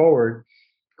straightforward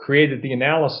created the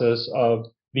analysis of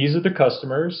these are the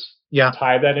customers.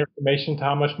 Tie that information to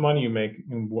how much money you make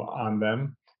on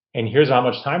them. And here's how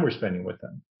much time we're spending with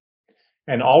them.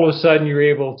 And all of a sudden, you're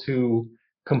able to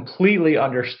completely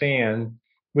understand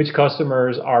which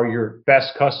customers are your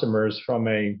best customers from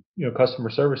a customer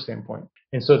service standpoint.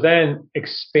 And so then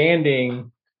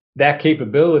expanding that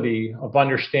capability of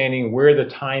understanding where the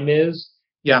time is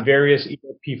in various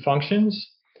ERP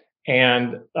functions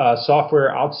and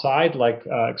software outside like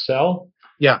Excel.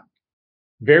 Yeah.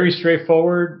 Very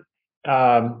straightforward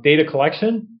data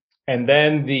collection, and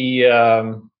then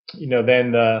the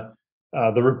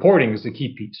reporting is the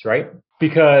key piece, right?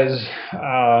 Because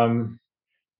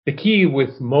the key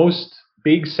with most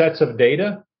big sets of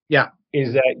data, yeah,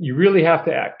 is that you really have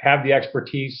to have the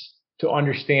expertise to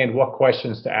understand what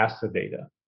questions to ask the data.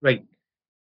 Right.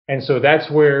 And so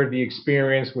that's where the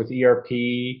experience with ERP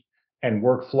and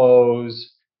workflows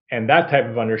and that type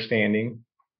of understanding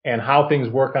and how things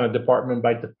work on a department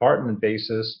by department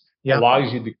basis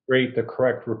allows you to create the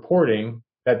correct reporting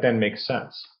that then makes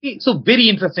sense. So very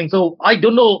interesting. So I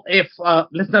don't know if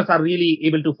listeners are really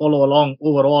able to follow along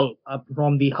overall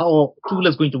from the how tool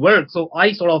is going to work. So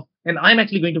I sort of, and I'm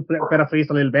actually going to paraphrase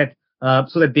a little bit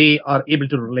so that they are able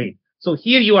to relate. So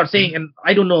here you are saying, and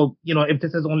I don't know, if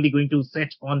this is only going to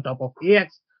sit on top of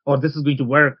AX or this is going to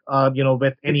work,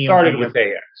 with any. It started with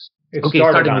AX. It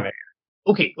started on AX.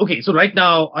 Okay. So right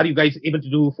now, are you guys able to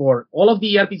do for all of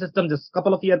the ERP systems, just a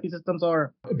couple of ERP systems,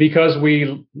 or? Because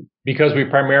we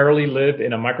primarily live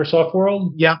in a Microsoft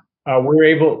world. Yeah. We're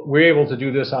able to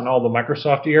do this on all the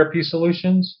Microsoft ERP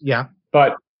solutions. Yeah.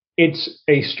 But it's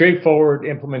a straightforward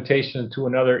implementation to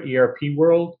another ERP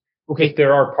world. Okay. If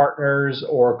there are partners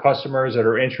or customers that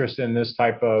are interested in this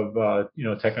type of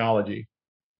technology.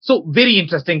 So very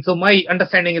interesting. So my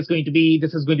understanding is going to be,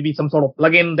 this is going to be some sort of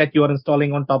plugin that you are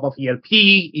installing on top of ERP.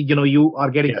 You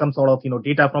are getting some sort of,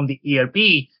 data from the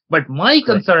ERP. But my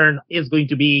concern is going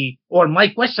to be, or my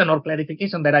question or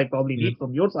clarification that I probably need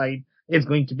from your side is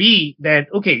going to be that,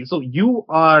 okay, so you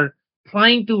are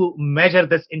trying to measure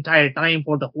this entire time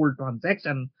for the whole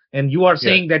transaction. And you are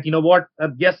saying that,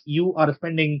 yes, you are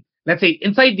spending, let's say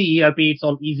inside the ERP, it's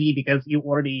all easy because you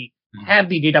already have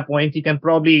the data points. You can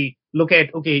probably look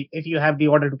at, okay, if you have the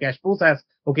order to cash process,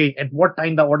 okay, at what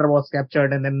time the order was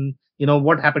captured, and then,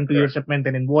 what happened to your shipment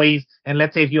and invoice. And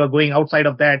let's say if you are going outside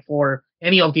of that for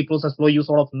any of the process flow, you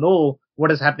sort of know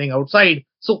what is happening outside.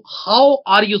 So how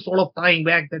are you sort of tying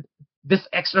back that this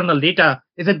external data?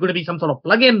 Is it going to be some sort of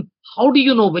plugin? How do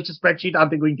you know which spreadsheet are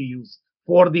they going to use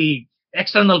for the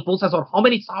external process, or how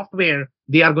many software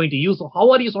they are going to use? So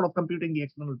how are you sort of computing the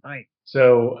external time?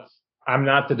 So I'm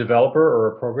not the developer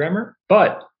or a programmer,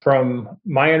 but from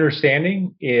my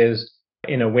understanding is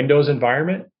in a Windows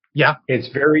environment, it's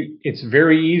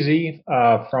very easy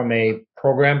from a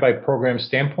program by program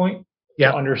standpoint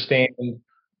to understand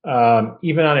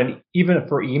even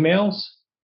for emails,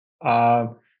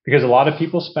 because a lot of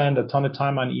people spend a ton of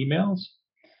time on emails.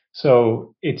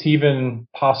 So it's even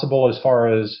possible as far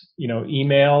as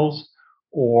emails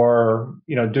or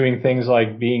doing things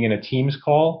like being in a Teams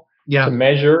call to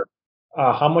measure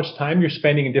how much time you're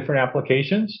spending in different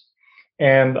applications.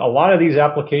 And a lot of these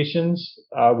applications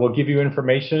will give you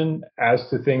information as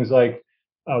to things like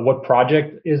what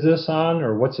project is this on,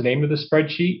 or what's the name of the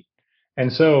spreadsheet.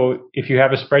 And so if you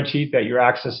have a spreadsheet that you're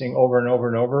accessing over and over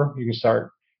and over, you can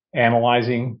start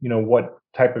analyzing, what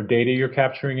type of data you're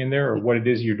capturing in there or what it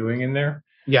is you're doing in there.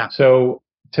 Yeah. So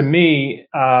to me,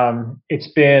 the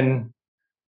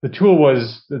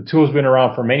tool's been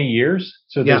around for many years.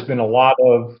 So there's been a lot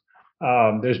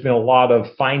of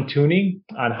fine tuning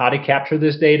on how to capture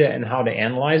this data and how to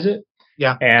analyze it.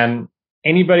 Yeah. And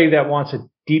anybody that wants a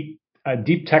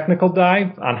deep technical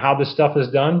dive on how this stuff is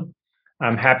done,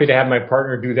 I'm happy to have my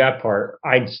partner do that part.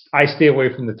 I stay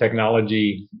away from the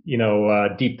technology,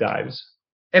 deep dives.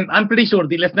 And I'm pretty sure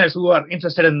the listeners who are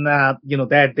interested in,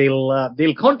 that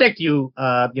they'll contact you,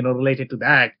 related to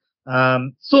that.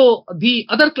 So the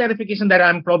other clarification that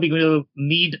I'm probably going to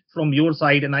need from your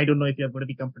side, and I don't know if you're going to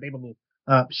be comfortable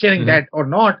sharing that or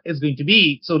not, is going to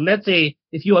be, so let's say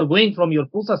if you are going from your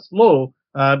process flow,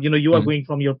 you are going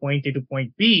from your point A to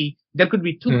point B, there could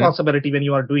be two possibilities when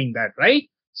you are doing that, right?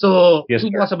 So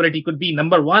two possibility could be,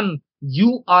 number one,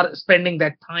 you are spending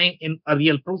that time in a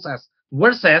real process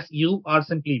versus you are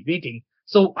simply waiting.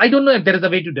 So I don't know if there is a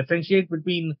way to differentiate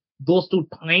between those two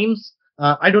times.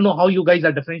 I don't know how you guys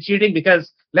are differentiating,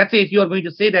 because let's say if you are going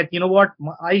to say that,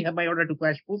 I have my order to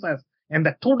cash process, and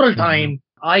the total time,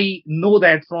 I know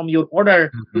that from your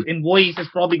order to invoice is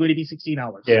probably going to be 16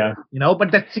 hours. Yeah.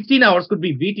 But that 16 hours could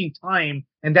be waiting time,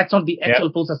 and that's not the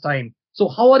actual process time. So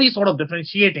how are you sort of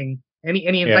differentiating? Any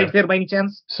insights there by any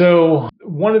chance? So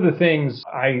one of the things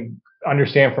I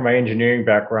understand from my engineering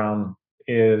background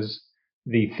is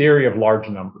the theory of large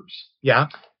numbers. Yeah.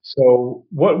 So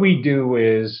what we do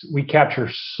is we capture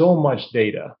so much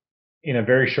data in a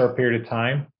very short period of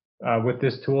time with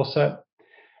this tool set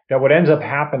that what ends up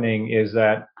happening is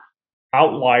that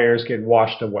outliers get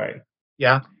washed away.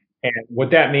 Yeah. And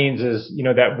what that means is,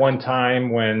 that one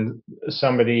time when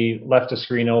somebody left a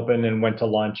screen open and went to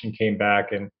lunch and came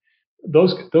back, and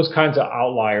those kinds of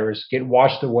outliers get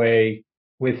washed away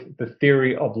with the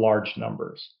theory of large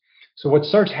numbers. So what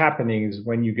starts happening is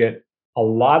when you get a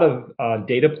lot of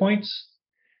data points,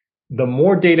 the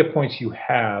more data points you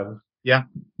have, Yeah.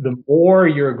 the more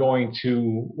you're going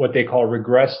to what they call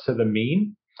regress to the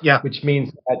mean, Yeah. which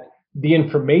means that the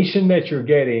information that you're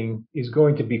getting is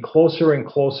going to be closer and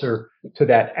closer to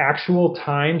that actual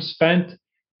time spent,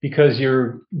 because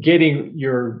you're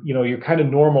kind of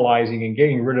normalizing and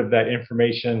getting rid of that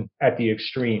information at the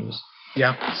extremes.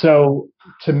 Yeah. So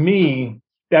to me,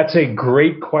 that's a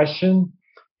great question,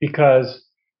 because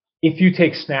if you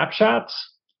take snapshots,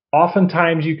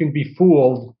 oftentimes you can be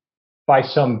fooled by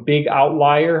some big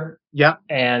outlier. Yeah.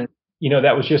 And,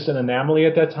 that was just an anomaly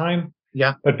at that time.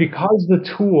 Yeah. But because the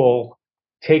tool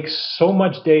takes so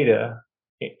much data,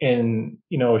 and,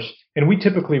 and we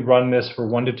typically run this for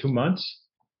 1 to 2 months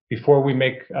before we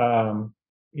make,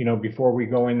 before we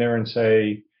go in there and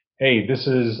say, hey, this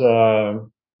is,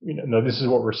 no, this is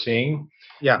what we're seeing.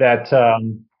 Yeah. That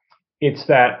it's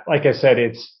that, like I said,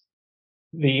 it's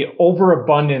the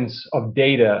overabundance of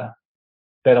data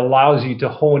that allows you to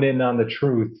hone in on the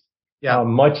truth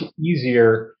much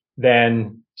easier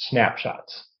than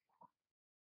snapshots.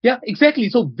 Yeah, exactly.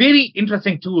 So very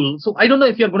interesting tool. So I don't know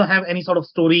if you're going to have any sort of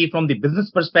story from the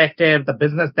business perspective, the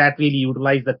business that really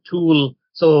utilize the tool.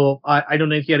 So I don't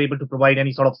know if you're able to provide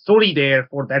any sort of story there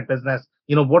for that business.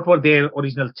 What were their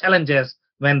original challenges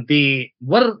when they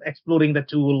were exploring the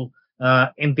tool?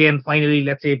 And then finally,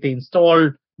 let's say if they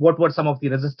installed, what were some of the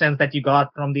resistance that you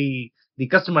got from the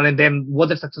customer? And then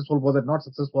was it successful? Was it not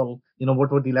successful?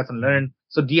 What were the lesson learned?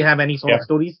 So do you have any sort of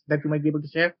stories that you might be able to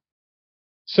share?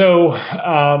 So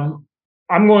I'm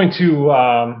going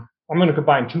to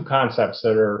combine two concepts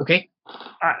that are okay.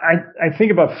 I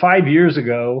think about 5 years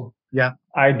ago. Yeah,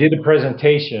 I did a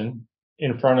presentation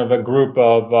in front of a group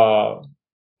of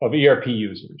ERP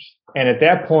users, and at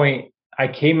that point, I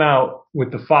came out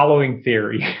with the following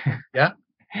theory. Yeah,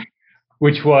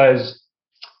 which was,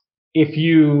 if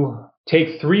you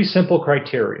take 3 simple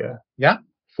criteria. Yeah.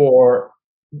 For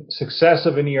success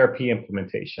of an ERP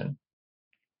implementation: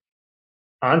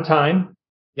 on time,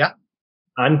 yeah,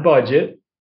 on budget,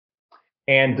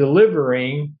 and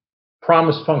delivering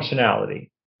promised functionality.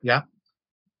 Yeah.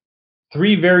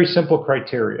 3 very simple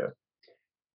criteria.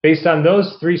 Based on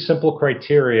those 3 simple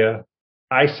criteria,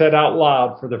 I said out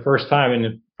loud for the first time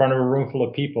in front of a room full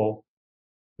of people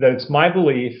that it's my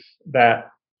belief that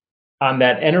on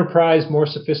that enterprise, more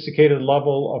sophisticated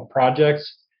level of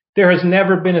projects, there has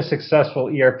never been a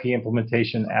successful ERP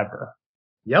implementation ever.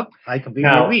 Yep, I completely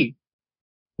agree.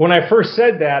 When I first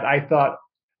said that, I thought,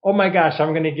 oh my gosh,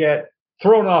 I'm going to get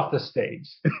thrown off the stage.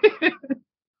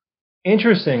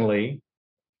 Interestingly,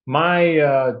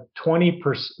 my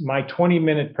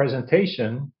 20-minute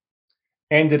presentation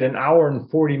ended an hour and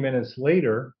 40 minutes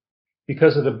later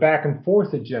because of the back and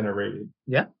forth it generated.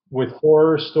 Yeah. With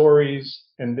horror stories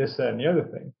and this, that, and the other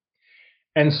thing.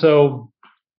 And so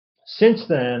since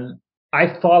then,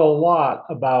 I've thought a lot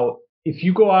about, if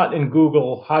you go out and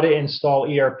Google how to install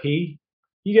ERP,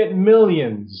 you get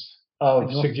millions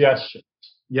of suggestions.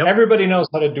 Yep. Everybody knows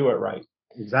how to do it right.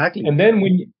 Exactly. And then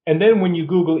when you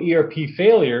Google ERP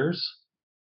failures,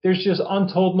 there's just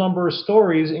untold number of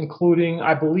stories, including,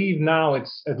 I believe now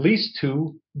it's at least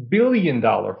 $2 billion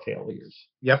failures.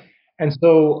 Yep. And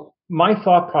so my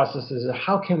thought process is,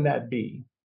 how can that be?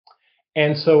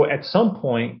 And so at some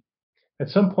point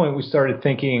we started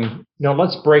thinking,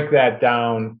 let's break that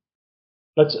down.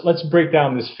 Let's break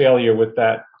down this failure with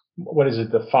that, what is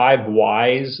it, the 5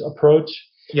 whys approach?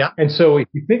 Yeah. And so if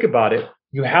you think about it,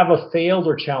 you have a failed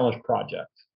or challenged project.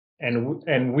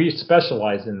 And we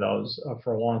specialize in those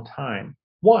for a long time.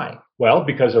 Why? Well,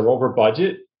 because they're over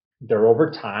budget, they're over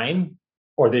time,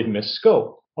 or they've missed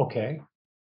scope. Okay.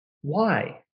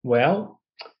 Why? Well,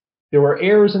 there were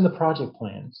errors in the project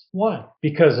plans. Why?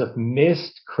 Because of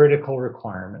missed critical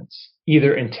requirements,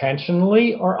 either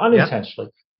intentionally or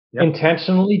unintentionally. Yep.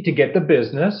 Intentionally to get the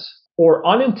business, or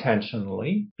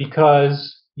unintentionally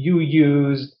because you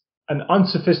used an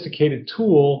unsophisticated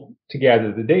tool to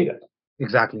gather the data.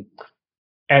 Exactly.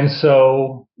 And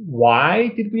so why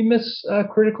did we miss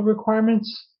critical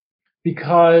requirements?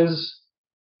 Because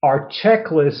our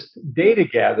checklist data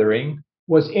gathering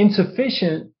was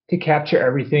insufficient to capture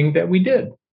everything that we did.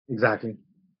 Exactly.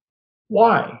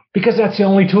 Why? Because that's the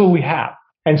only tool we have.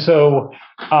 And so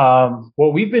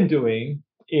what we've been doing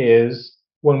is,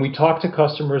 when we talk to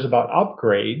customers about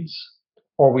upgrades,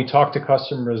 or we talk to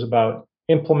customers about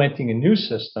implementing a new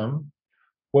system,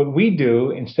 what we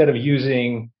do, instead of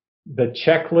using the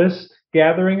checklist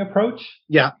gathering approach.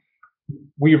 Yeah.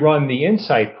 We run the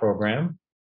Insight program,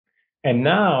 and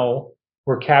now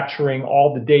we're capturing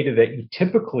all the data that you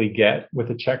typically get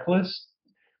with a checklist,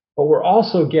 but we're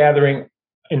also gathering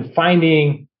and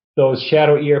finding those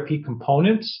shadow ERP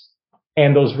components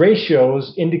and those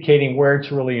ratios indicating where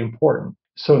it's really important.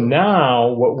 So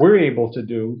now what we're able to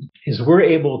do is we're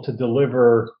able to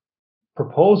deliver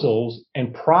proposals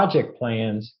and project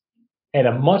plans at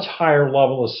a much higher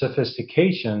level of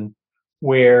sophistication,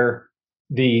 where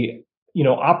the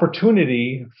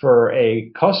opportunity for a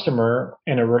customer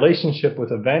and a relationship with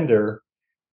a vendor,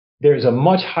 there's a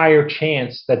much higher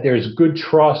chance that there's good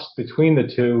trust between the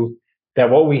two, that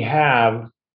what we have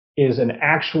is an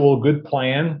actual good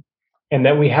plan and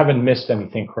that we haven't missed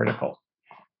anything critical.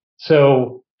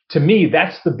 So to me,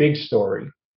 that's the big story,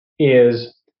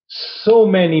 is so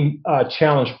many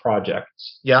challenge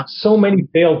projects, so many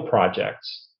failed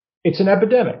projects. It's an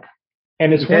epidemic.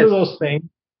 And it's one of those things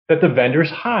that the vendors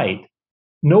hide.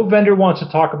 No vendor wants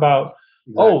to talk about,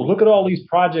 oh, look at all these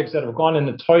projects that have gone in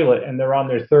the toilet and they're on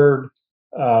their third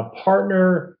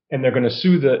partner and they're going to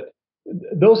sue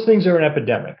those things are an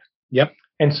epidemic. Yep.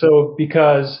 And so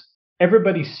because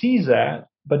everybody sees that,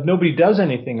 but nobody does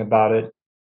anything about it,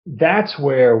 that's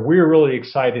where we're really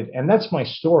excited. And that's my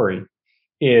story,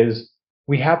 is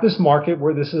we have this market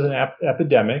where this is an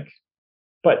epidemic,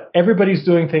 but everybody's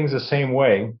doing things the same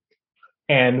way.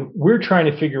 And we're trying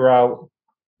to figure out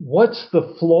what's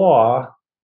the flaw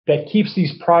that keeps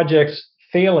these projects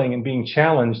failing and being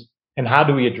challenged, and how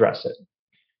do we address it?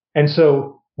 And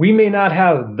so we may not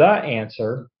have the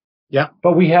answer,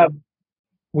 but we have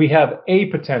a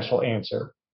potential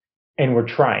answer, and we're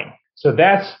trying. So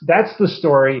that's the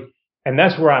story, and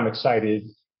that's where I'm excited,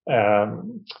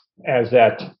 as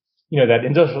that that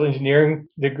industrial engineering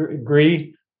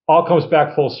degree all comes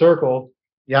back full circle,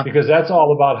 because that's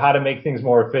all about how to make things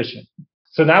more efficient.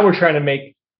 So now we're trying to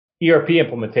make ERP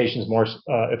implementations more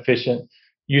efficient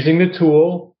using the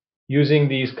tool, using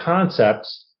these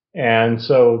concepts. And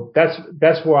so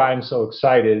that's why I'm so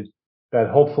excited that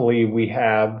hopefully we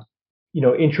have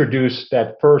introduced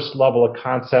that first level of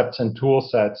concepts and tool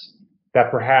sets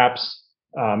that perhaps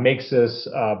makes this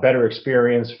a better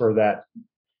experience for that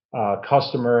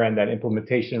customer, and that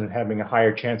implementation having a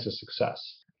higher chance of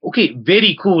success. Okay,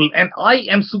 very cool. And I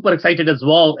am super excited as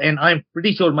well. And I'm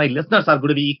pretty sure my listeners are going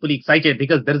to be equally excited,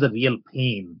 because there is a real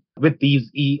pain with these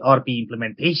ERP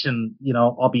implementation.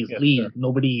 Obviously,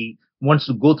 nobody wants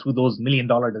to go through those $1 million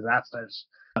disasters.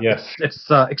 Yes.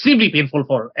 It's extremely painful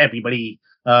for everybody.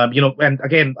 And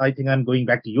again, I think I'm going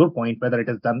back to your point, whether it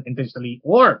is done intentionally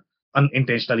or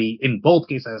unintentionally, in both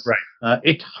cases,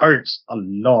 it hurts a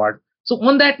lot. So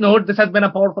on that note, this has been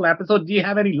a powerful episode. Do you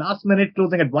have any last minute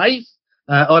closing advice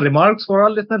or remarks for our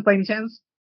listeners by any chance?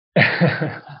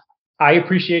 I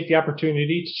appreciate the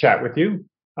opportunity to chat with you.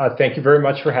 Thank you very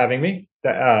much for having me.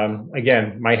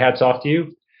 Again, my hat's off to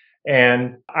you.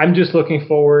 And I'm just looking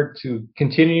forward to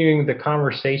continuing the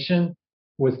conversation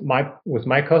with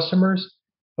my customers.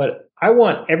 But I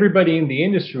want everybody in the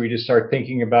industry to start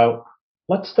thinking about,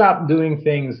 let's stop doing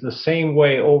things the same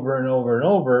way over and over and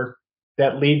over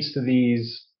that leads to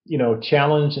these,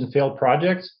 challenge and failed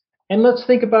projects. And let's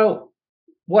think about,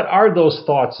 what are those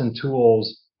thoughts and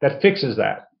tools that fixes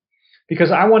that?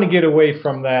 Because I want to get away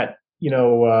from that, I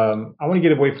want to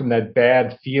get away from that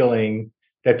bad feeling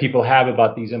that people have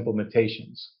about these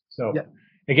implementations. So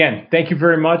again, thank you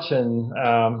very much. And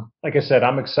like I said,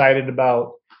 I'm excited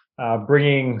about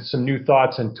bringing some new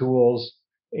thoughts and tools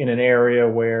in an area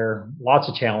where lots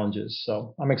of challenges.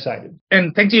 So I'm excited.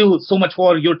 And thank you so much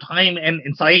for your time and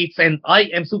insights. And I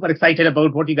am super excited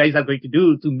about what you guys are going to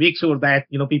do to make sure that,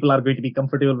 people are going to be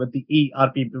comfortable with the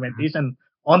ERP implementation.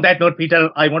 On that note, Peter,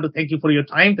 I want to thank you for your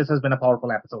time. This has been a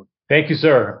powerful episode. Thank you,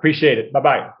 sir. Appreciate it.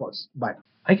 Bye-bye. Of course. Bye.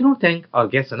 I cannot thank our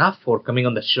guests enough for coming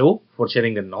on the show, for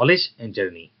sharing their knowledge and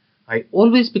journey. I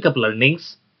always pick up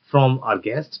learnings from our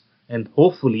guests, and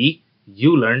hopefully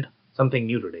you learned something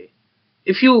new today.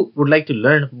 If you would like to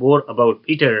learn more about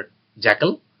Peter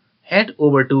Jackal, head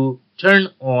over to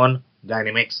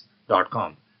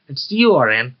turnondynamics.com. It's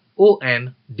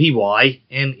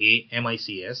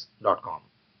turnondynamics.com.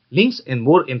 Links and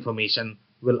more information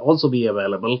will also be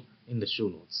available in the show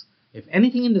notes. If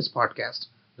anything in this podcast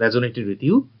resonated with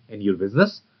you and your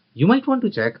business, you might want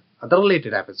to check other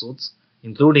related episodes,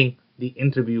 including the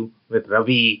interview with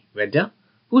Ravi Vedya,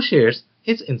 who shares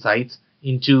his insights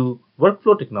into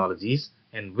workflow technologies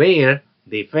and where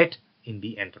they fit in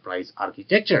the enterprise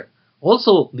architecture.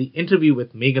 Also, the interview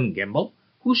with Megan Gamble,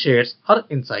 who shares her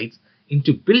insights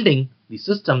into building the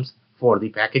systems for the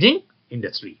packaging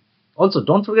industry. Also,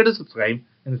 don't forget to subscribe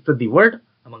and spread the word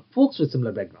among folks with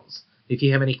similar backgrounds. If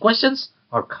you have any questions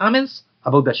or comments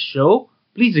about the show,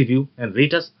 please review and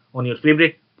rate us on your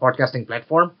favorite podcasting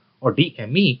platform or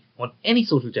DM me on any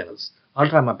social channels. I'll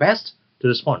try my best to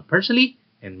respond personally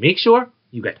and make sure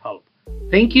you get help.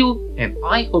 Thank you, and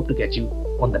I hope to get you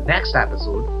on the next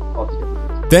episode of the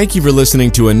WBS. Thank you for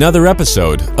listening to another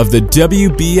episode of the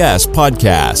WBS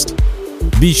Podcast.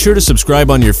 Be sure to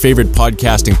subscribe on your favorite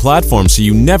podcasting platform so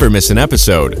you never miss an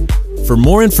episode. For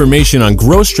more information on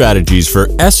growth strategies for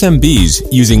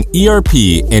SMBs using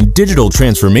ERP and digital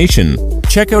transformation,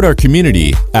 check out our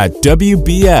community at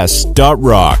WBS.rocks.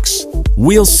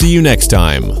 We'll see you next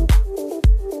time.